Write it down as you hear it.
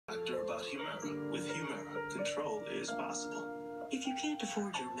about Humira. With Humira, control is possible. If you can't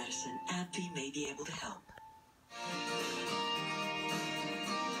afford your medicine, AFV may be able to help.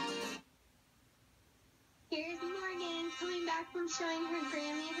 Here's Morgan coming back from showing her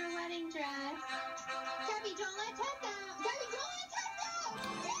Grammy her wedding dress. Debbie, don't let Ted down! Debbie, don't let Ted down!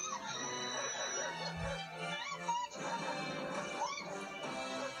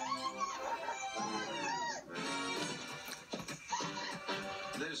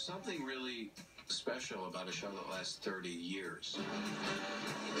 There's something really special about a show that lasts 30 years.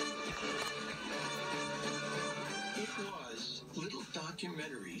 It was little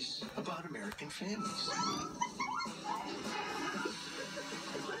documentaries about American families.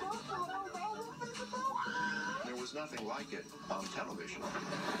 There was nothing like it on television.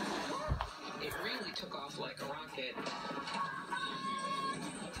 It really took off like a rocket.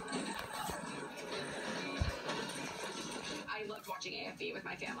 I loved watching AFV with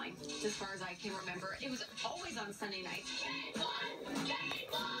my family. As far as I can remember, it was always on Sunday nights.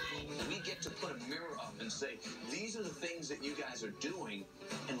 We get to put a mirror up and say, these are the things that you guys are doing,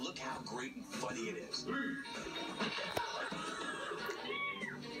 and look how great and funny it is.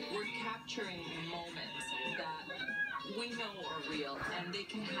 We're capturing moments that we know are real, and they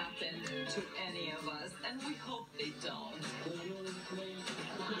can happen to any of us, and we hope they don't.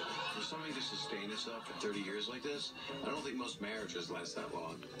 For somebody to sustain itself for 30 years like this, I don't think most marriages last that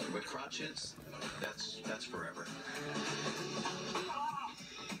long. But crotch hits, that's forever.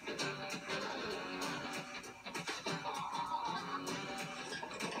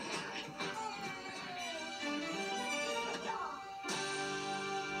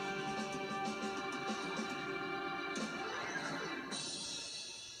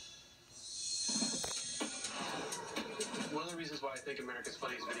 One of the reasons why I think America's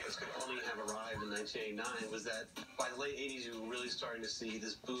Funniest Videos could only have arrived in 1989 was that by the late 80s, you were really starting to see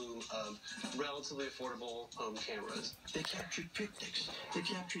this boom of relatively affordable home cameras. They captured picnics. They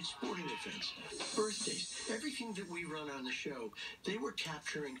captured sporting events, birthdays, everything that we run on the show. They were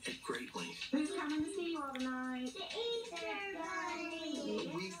capturing at great length. Who's coming to see you all tonight? The Easter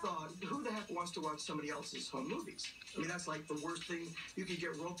Bunny! We thought, who the heck wants to watch somebody else's home movies? I mean, that's like the worst thing you could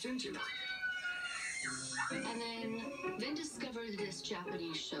get roped into. And then discovered this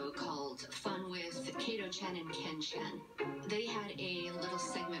Japanese show called Fun with Kato-chan and Ken-chan. They had a little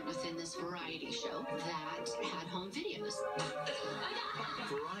segment within this variety show that had home videos.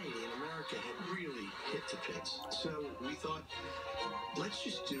 Variety in America had really hit the pits. So we thought, let's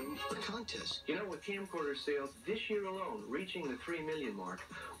just do a contest. You know, with camcorder sales this year alone reaching the 3 million mark,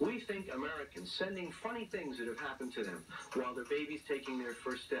 we think Americans sending funny things that have happened to them while their baby's taking their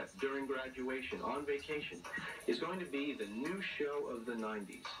first step, during graduation, on vacation, is going to be the new show of the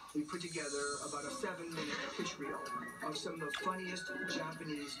 90s. We put together about a 7-minute pitch reel of some of the funniest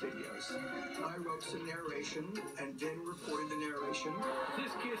Japanese videos. I wrote some narration and then reported the narration.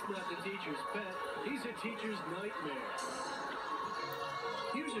 This kid's not the teacher's pet, he's a teacher's nightmare.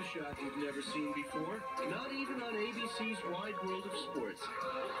 Here's a shot you've never seen before, not even on ABC's Wide World of Sports.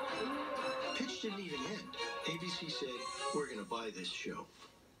 Pitch didn't even end. ABC said, we're going to buy this show.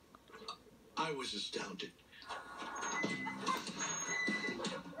 I was astounded.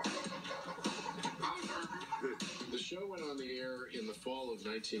 The show went on the air in the fall of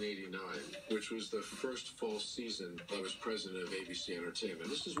 1989, which was the first fall season I was president of ABC Entertainment.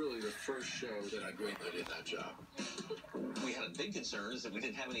 This is really the first show that I greenlit in that job. We had a big concern is that we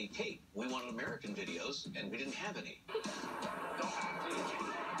didn't have any tape. We wanted American videos, and we didn't have any.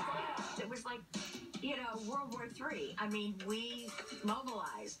 It was like, you know, World War III. I mean, we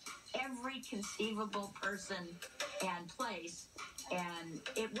mobilized every conceivable person and place, and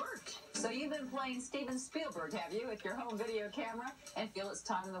it worked. So you've been playing Steven Spielberg, have you, with your home video camera, and feel it's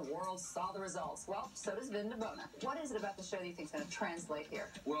time the world saw the results? Well, so does Vin DeBona. What is it about the show that you think is going to translate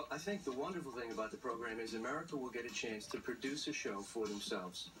here? Well, I think the wonderful thing about the program is America will get a chance to produce a show for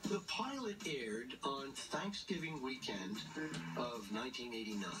themselves. The pilot aired on Thanksgiving weekend of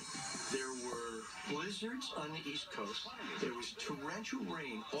 1989. There were blizzards on the East Coast. There was torrential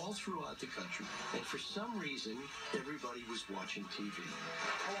rain all throughout the country. And for some reason, everybody was watching TV.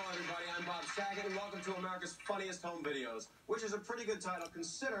 Hello, everybody. I'm Bob Saget, and welcome to America's Funniest Home Videos, which is a pretty good title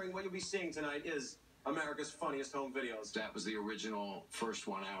considering what you'll be seeing tonight is America's Funniest Home Videos. That was the original first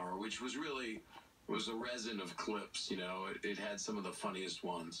 1 hour, which was really was a resin of clips, you know. It had some of the funniest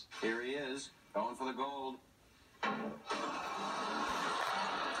ones. Here he is, going for the gold.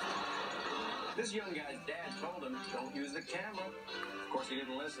 This young guy's dad told him, don't use the camera. Of course, he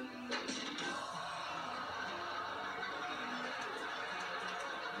didn't listen.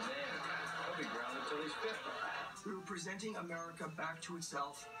 He'll be grounded till he's 50. We were presenting America back to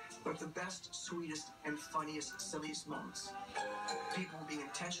itself, but the best, sweetest, and funniest, silliest moments. People were being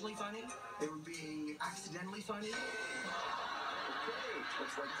intentionally funny. They were being accidentally funny.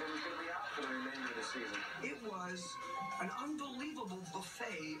 Looks like Tim's going to be out for the remainder of the season. It was an unbelievable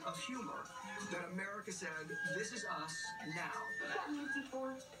buffet of humor that America said, this is us now.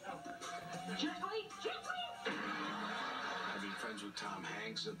 I've been friends with Tom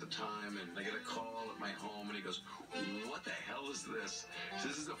Hanks at the time, and I get a call at my home, and he goes, "What the hell is this?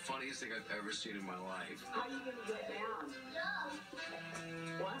 This is the funniest thing I've ever seen in my life." How are you going to get down?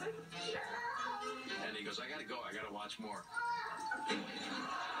 What? And he goes, "I gotta go. I gotta watch more."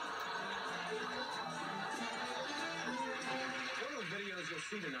 One of the videos you'll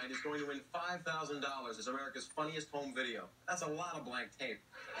see tonight is going to win $5,000 as America's funniest home video. That's a lot of blank tape.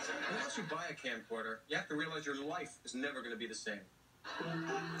 Once you buy a camcorder, you have to realize your life is never going to be the same.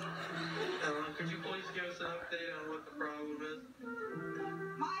 Could you please give us an update on what the problem is?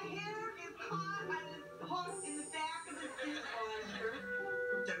 My hair is caught on this hook in the back of the dishwasher.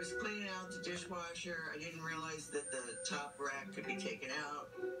 I was cleaning out the dishwasher. I didn't realize that the top rack could be taken out.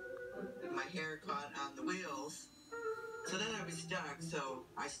 My hair caught on the wheels. So then I was stuck, so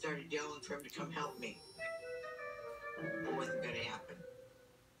I started yelling for him to come help me. It wasn't going to happen.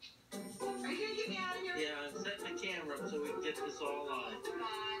 Are you going to get me out of here? Yeah, I'm setting the camera up so we can get this all on.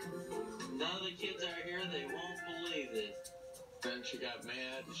 None of the kids are here. They won't believe this. Then she got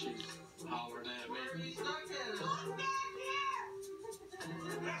mad, and she's hollering at me. Come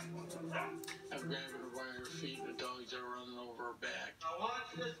back I'm grabbing her by her feet, and the dogs are running over her back. Now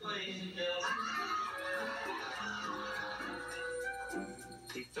watch this, ladies and gentlemen.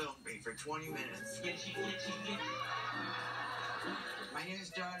 He filmed me for 20 minutes. Get you. My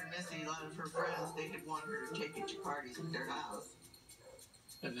youngest daughter, Missy, a lot of her friends, they didn't want her to take it to parties at their house.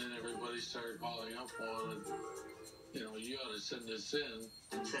 And then everybody started calling up on, you ought to send this in.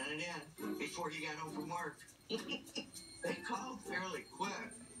 Sent it in before he got home from work. They called fairly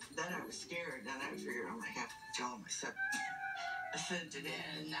quick. Then I was scared. Then I figured I'm going to have to tell them I sent it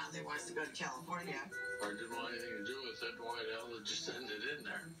in, and now they want us to go to California. I didn't want anything to do with it. Why the hell did you send it in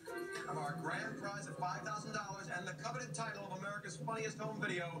there? Of our grand prize of $5,000 and the coveted title of America's funniest home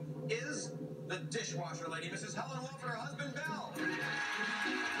video is the dishwasher lady, Mrs. Helen Wolf, and her husband, Bill. I didn't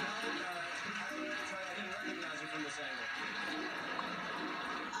recognize you from this angle.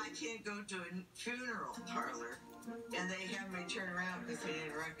 I can't go to a funeral parlor, and they have me turn around because they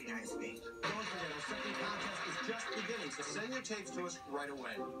didn't recognize me. Don't forget, our second contest is just beginning, so send your tapes to us right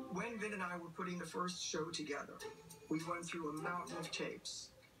away. When Vin and I were putting the first show together, we went through a mountain of tapes.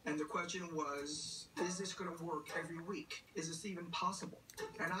 And the question was, is this going to work every week? Is this even possible?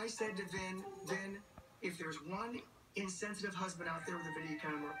 And I said to Vin, if there's one insensitive husband out there with a video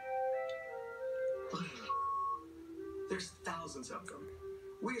camera, there's thousands of them.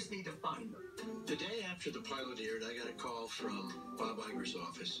 We just need to find them. The day after the pilot aired, I got a call from Bob Iger's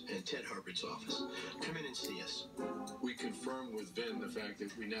office and Ted Harpert's office. Come in and see us. We confirmed with Vin the fact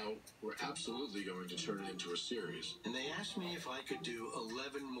that we're absolutely going to turn it into a series. And they asked me if I could do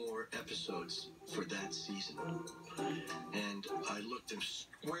 11 more episodes for that season. And I looked them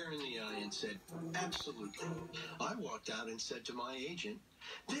square in the eye and said, absolutely. I walked out and said to my agent,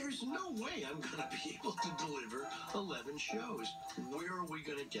 there's no way I'm going to be able to deliver 11 shows. Where are we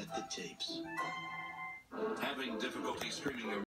going to get the tapes? Having difficulty streaming